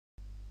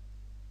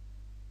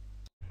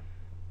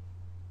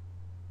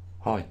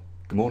Hi,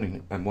 good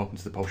morning and welcome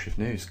to the Pole Shift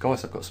News.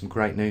 Guys, I've got some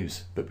great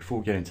news, but before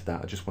we get into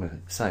that I just want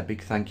to say a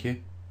big thank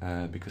you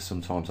because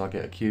sometimes I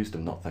get accused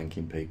of not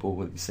thanking people.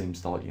 It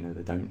seems like,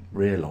 they don't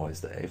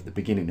realise that at the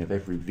beginning of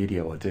every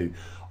video I do,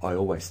 I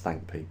always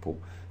thank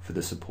people for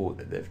the support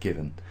that they've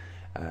given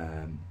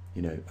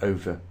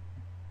over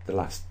the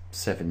last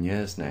 7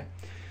 years now.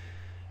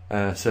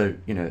 So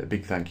a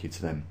big thank you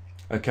to them.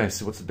 Okay,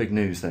 so what's the big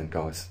news then,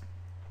 guys?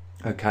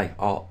 Okay,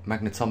 our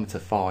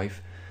magnetometer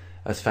 5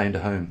 has found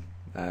a home,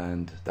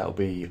 and that'll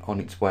be on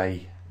its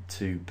way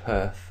to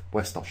Perth,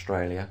 West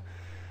Australia,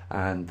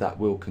 and that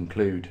will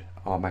conclude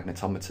our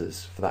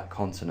magnetometers for that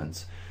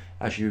continent.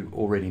 As you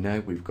already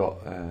know, we've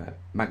got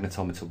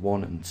magnetometer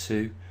 1 and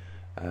 2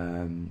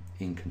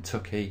 in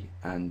Kentucky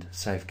and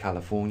South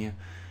California.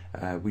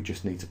 We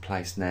just need to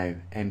place now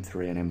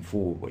M3 and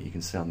M4, what you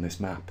can see on this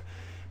map.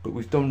 But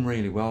we've done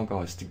really well,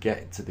 guys, to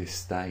get to this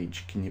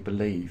stage. Can you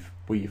believe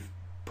we've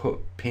put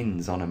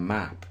pins on a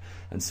map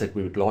and said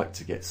we would like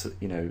to get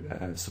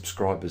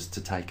subscribers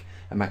to take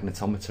a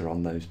magnetometer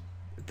on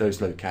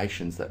those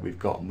locations that we've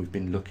got, and we've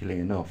been lucky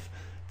enough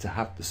to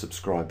have the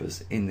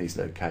subscribers in these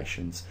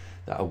locations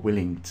that are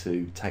willing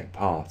to take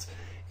part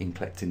in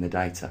collecting the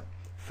data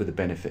for the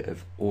benefit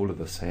of all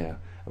of us here.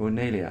 And we're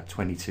nearly at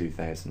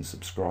 22,000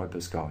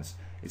 subscribers, guys.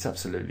 It's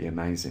absolutely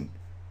amazing.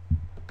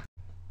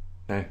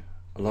 Now,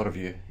 a lot of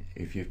you,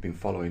 if you've been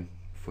following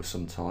for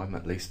some time,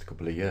 at least a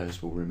couple of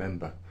years, will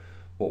remember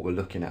what we're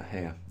looking at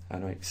here.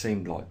 And it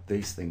seemed like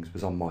these things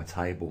was on my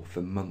table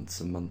for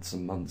months and months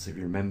and months. If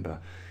you remember,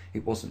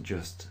 it wasn't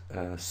just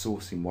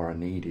sourcing what I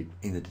needed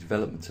in the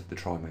development of the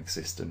TriMag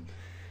system,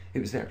 it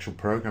was the actual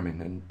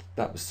programming, and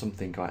that was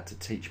something I had to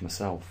teach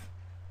myself.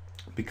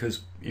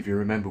 Because if you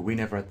remember, we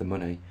never had the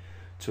money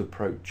to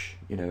approach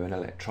an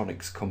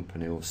electronics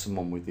company or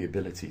someone with the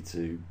ability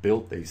to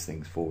build these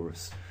things for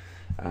us.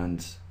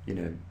 And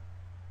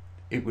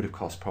it would have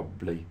cost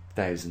probably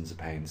thousands of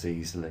pounds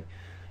easily.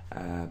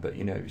 But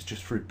it was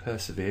just through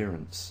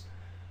perseverance.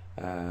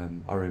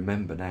 I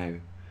remember now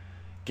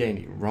getting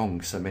it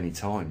wrong so many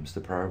times,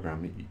 the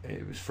program.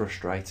 It was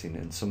frustrating,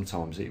 and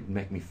sometimes it would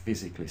make me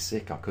physically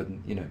sick. I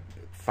couldn't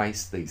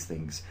face these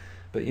things,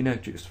 but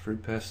just through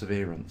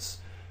perseverance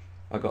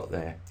I got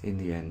there in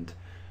the end.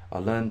 I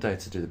learned how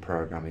to do the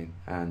programming,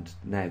 and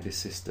now this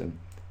system,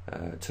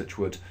 touch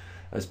wood,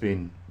 has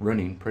been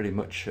running pretty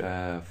much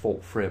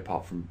fault free,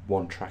 apart from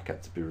one track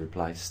had to be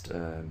replaced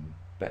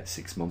about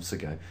 6 months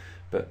ago.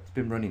 But it's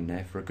been running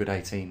now for a good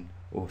 18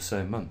 or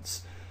so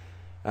months.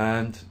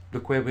 And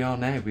look where we are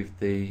now with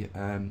the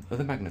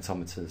other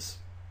magnetometers.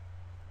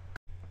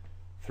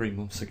 3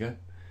 months ago,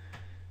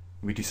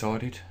 we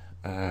decided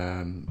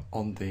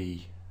on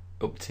the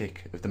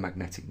uptick of the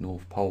magnetic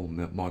North Pole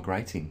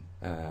migrating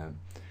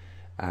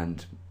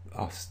and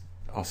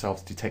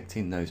ourselves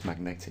detecting those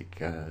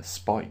magnetic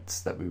spikes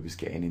that we was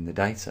getting in the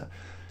data,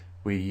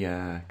 we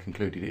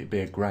concluded it'd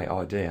be a great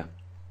idea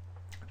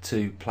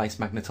to place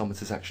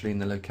magnetometers actually in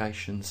the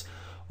locations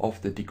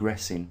of the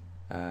digressing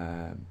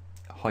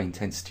high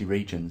intensity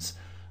regions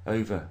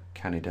over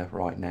Canada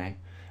right now.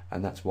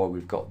 And that's why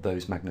we've got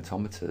those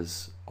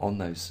magnetometers on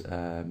those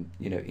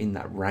in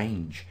that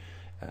range.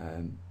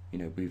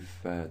 We've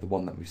the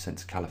one that we've sent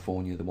to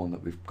California, the one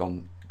that we've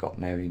got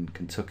now in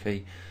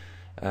Kentucky,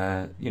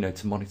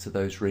 to monitor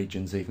those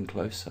regions even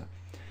closer.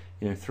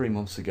 3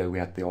 months ago we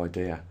had the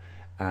idea,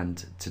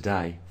 and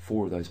today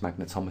 4 of those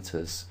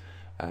magnetometers,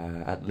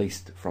 at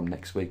least from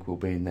next week, will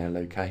be in their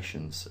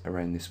locations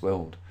around this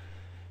world.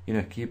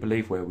 Can you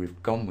believe where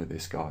we've gone with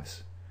this,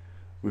 guys?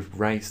 We've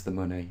raised the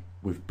money,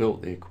 we've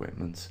built the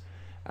equipment,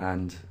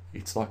 and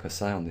it's like I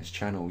say on this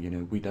channel,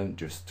 we don't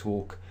just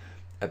talk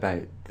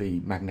about the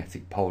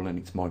magnetic pole and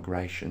its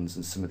migrations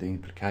and some of the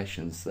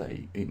implications that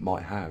it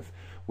might have.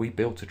 We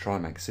built a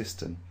TriMag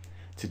system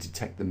to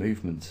detect the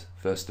movement,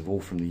 first of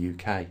all from the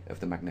UK, of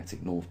the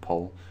magnetic North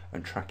Pole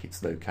and track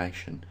its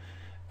location.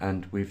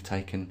 And we've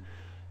taken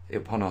it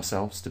upon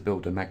ourselves to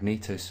build a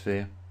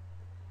magnetosphere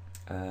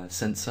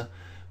sensor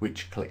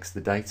which collects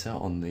the data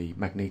on the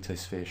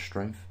magnetosphere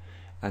strength,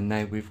 and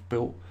now we've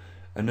built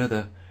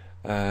another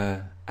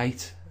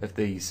 8 of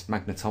these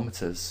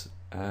magnetometers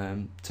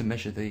to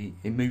measure the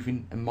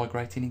moving and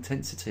migrating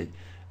intensity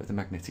of the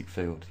magnetic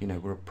field.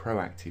 We're a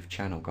proactive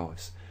channel,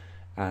 guys,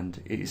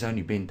 and it has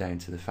only been down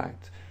to the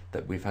fact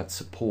that we've had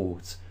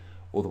support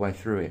all the way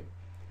through it.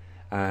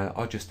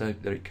 I just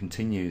hope that it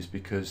continues,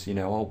 because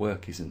our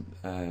work isn't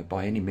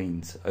by any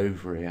means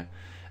over here,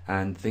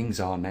 and things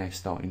are now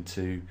starting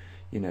to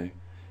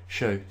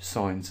show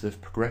signs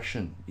of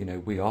progression.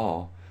 We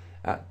are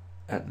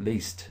at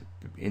least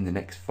in the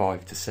next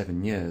 5 to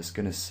 7 years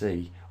going to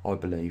see, I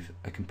believe,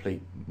 a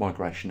complete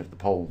migration of the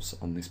poles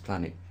on this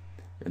planet,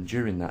 and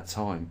during that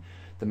time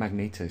the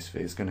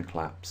magnetosphere is going to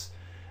collapse.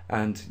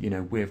 And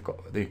we've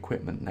got the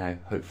equipment now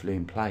hopefully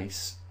in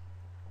place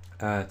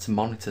to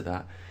monitor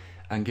that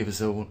and give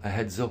us all a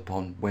heads up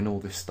on when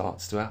all this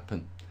starts to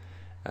happen.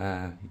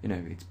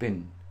 It's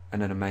been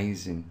an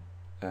amazing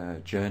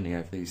journey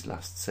over these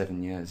last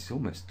 7 years. It's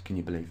almost, can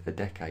you believe, a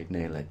decade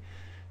nearly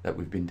that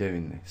we've been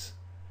doing this.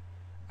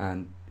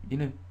 And you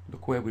know,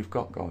 look where we've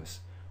got, guys.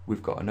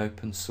 We've got an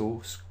open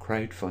source,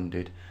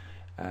 crowd-funded,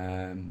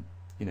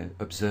 you know,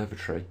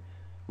 observatory,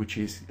 which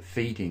is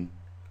feeding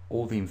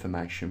all the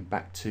information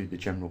back to the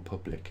general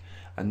public,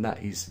 and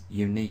that is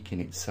unique in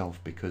itself,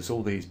 because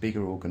all these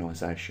bigger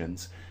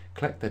organisations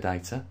collect the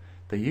data,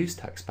 they use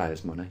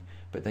taxpayers' money,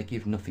 but they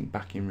give nothing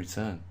back in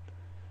return.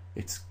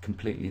 It's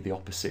completely the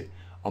opposite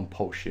on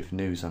PoleShift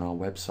News on our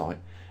website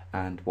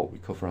and what we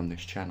cover on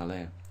this channel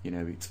here. You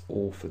know, it's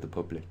all for the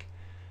public,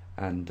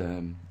 and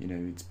you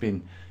know, it's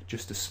been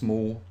just a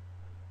small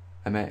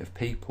amount of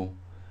people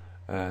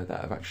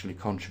that have actually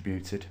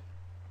contributed.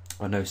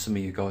 I know some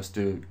of you guys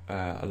do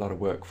a lot of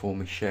work for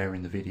me,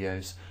 sharing the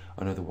videos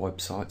on other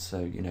websites, so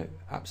you know,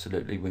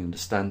 absolutely we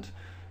understand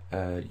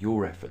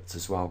your efforts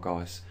as well,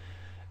 guys.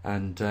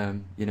 And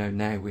you know,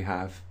 now we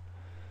have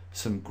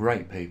some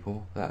great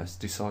people that has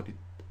decided,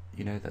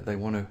 you know, that they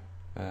want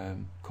to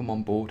come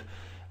on board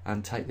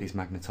and take these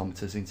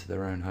magnetometers into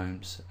their own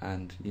homes,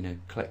 and you know,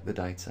 collect the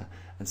data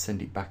and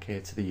send it back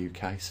here to the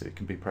UK so it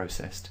can be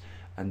processed,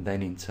 and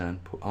then in turn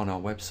put on our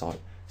website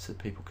so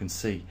that people can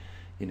see,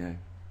 you know,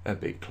 a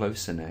bit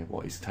closer now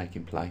what is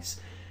taking place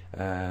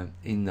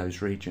in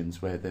those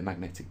regions where the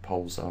magnetic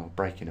poles are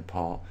breaking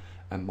apart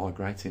and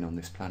migrating on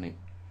this planet.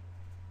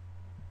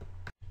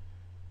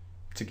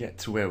 To get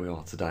to where we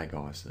are today,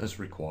 guys, has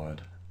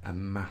required a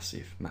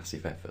massive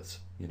effort,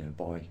 you know,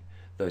 by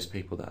those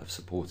people that have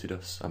supported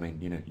us. I mean,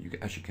 you know,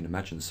 as you can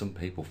imagine, some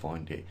people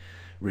find it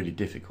really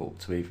difficult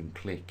to even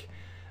click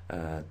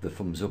the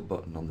thumbs up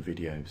button on the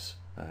videos,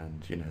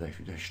 and you know,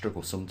 they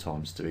struggle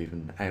sometimes to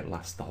even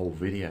outlast the whole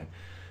video.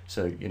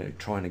 So you know,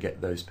 trying to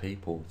get those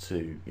people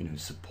to, you know,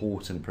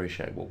 support and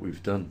appreciate what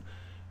we've done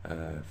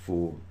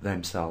for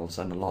themselves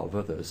and a lot of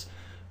others,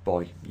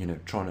 by, you know,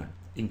 trying to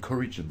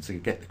encourage them to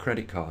get the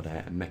credit card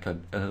out and make a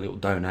little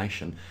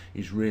donation,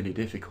 is really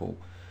difficult.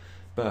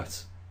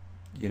 But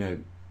you know,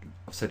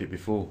 I've said it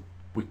before,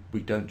 we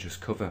don't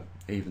just cover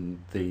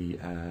even the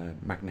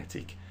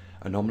magnetic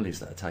anomalies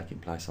that are taking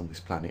place on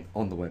this planet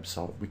on the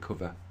website. We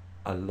cover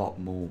a lot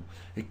more.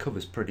 It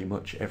covers pretty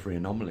much every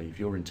anomaly. If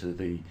you're into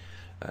the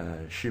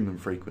Schumann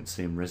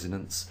frequency and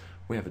resonance,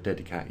 we have a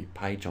dedicated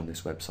page on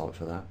this website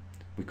for that.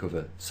 We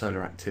cover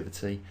solar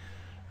activity,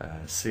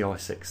 sea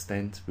ice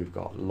extent, we've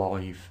got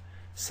live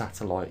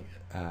satellite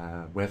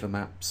weather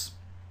maps,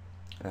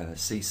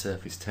 sea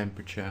surface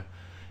temperature.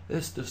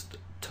 There's just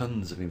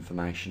tons of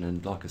information,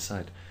 and like I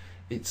said,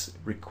 it's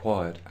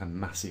required a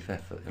massive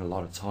effort, and a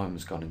lot of time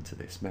has gone into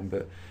this.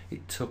 Remember,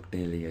 it took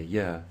nearly a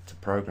year to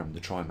program the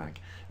TriMag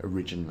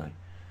originally.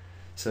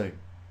 So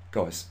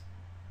guys,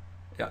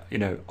 you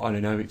know, I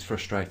know it's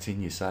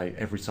frustrating. You say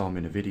every time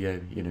in a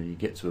video, you know, you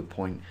get to a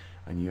point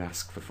and you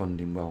ask for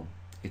funding. Well,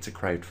 it's a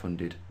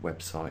crowd-funded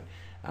website,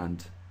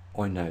 and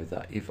I know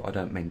that if I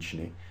don't mention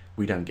it,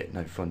 we don't get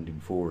no funding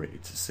for it.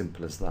 It's as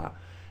simple as that.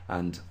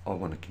 And I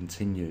want to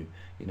continue,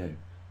 you know,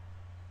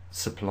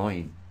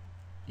 supplying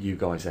you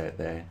guys out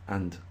there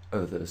and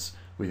others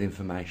with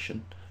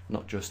information,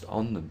 not just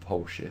on the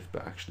pole shift,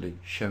 but actually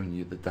showing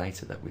you the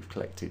data that we've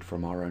collected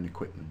from our own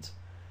equipment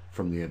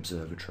from the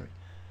observatory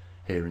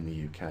here in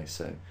the UK.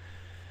 So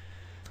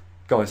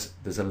guys,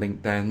 there's a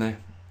link down there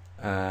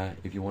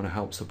if you want to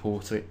help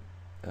support it.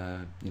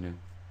 You know,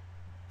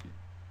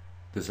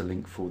 there's a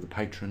link for the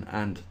Patreon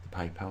and the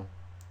PayPal,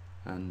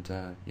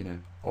 and you know,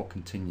 I'll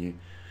continue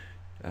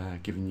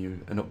giving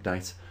you an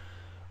update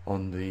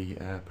on the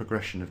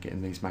progression of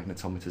getting these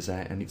magnetometers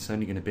out, and it's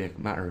only going to be a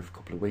matter of a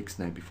couple of weeks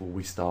now before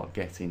we start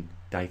getting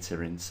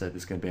data in. So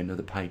there's going to be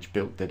another page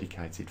built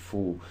dedicated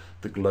for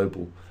the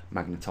global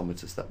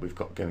magnetometers that we've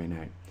got going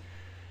out.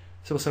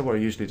 So I'll say what I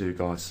usually do,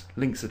 guys.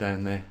 Links are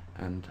down there,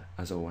 and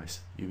as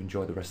always, you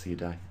enjoy the rest of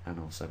your day, and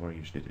I'll say what I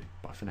usually do.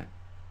 Bye for now.